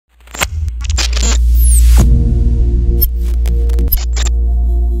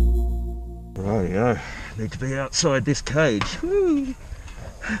go. Need to be outside this cage. Woo.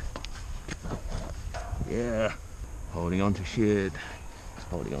 Yeah. Holding on to shit.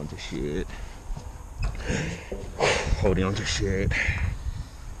 Holding on to shit. Holding on to shit.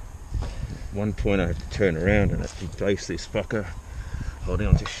 One point I have to turn around and actually face this fucker. Holding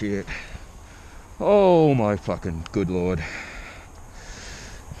on to shit. Oh my fucking good lord.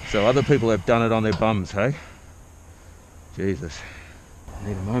 So other people have done it on their bums, hey? Jesus. I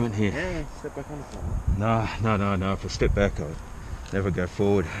need a moment here. Yeah, step back on the floor. No. If I step back, I'll never go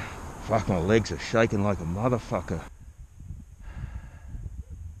forward. Fuck, my legs are shaking like a motherfucker.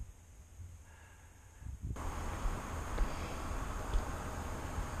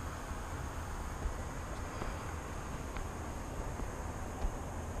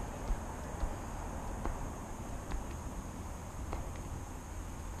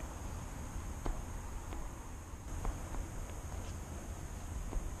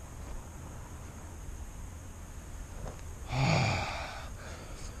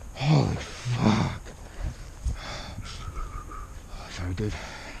 Holy fuck. So good.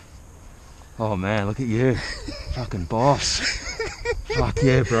 Oh man, look at you. Fucking boss. Fuck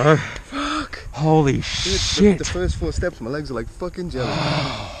yeah, bro. Fuck. Holy Dude, shit. The first 4 steps, my legs are like fucking jelly.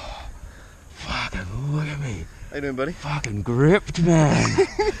 Oh, fucking look at me. How you doing, buddy? Fucking gripped, man.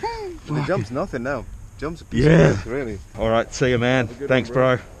 The jump's nothing now. Jump's a piece Yeah. of work, really. Alright, see you, man. Have a good Thanks,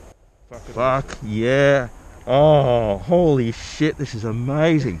 one, bro. Fuck yeah. Oh, holy shit, this is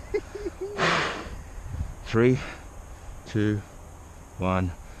amazing. 3, 2,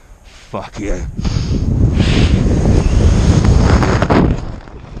 1. Fuck yeah.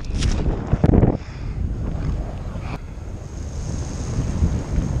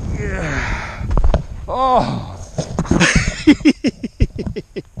 Yeah. Oh.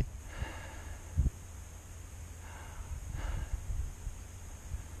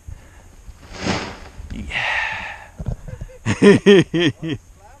 Yeah.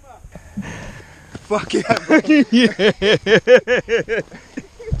 Fuck yeah, bro. Yeah.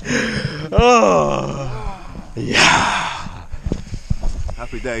 Oh. Yeah.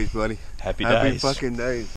 Happy days, buddy. Happy Happy days. fucking days.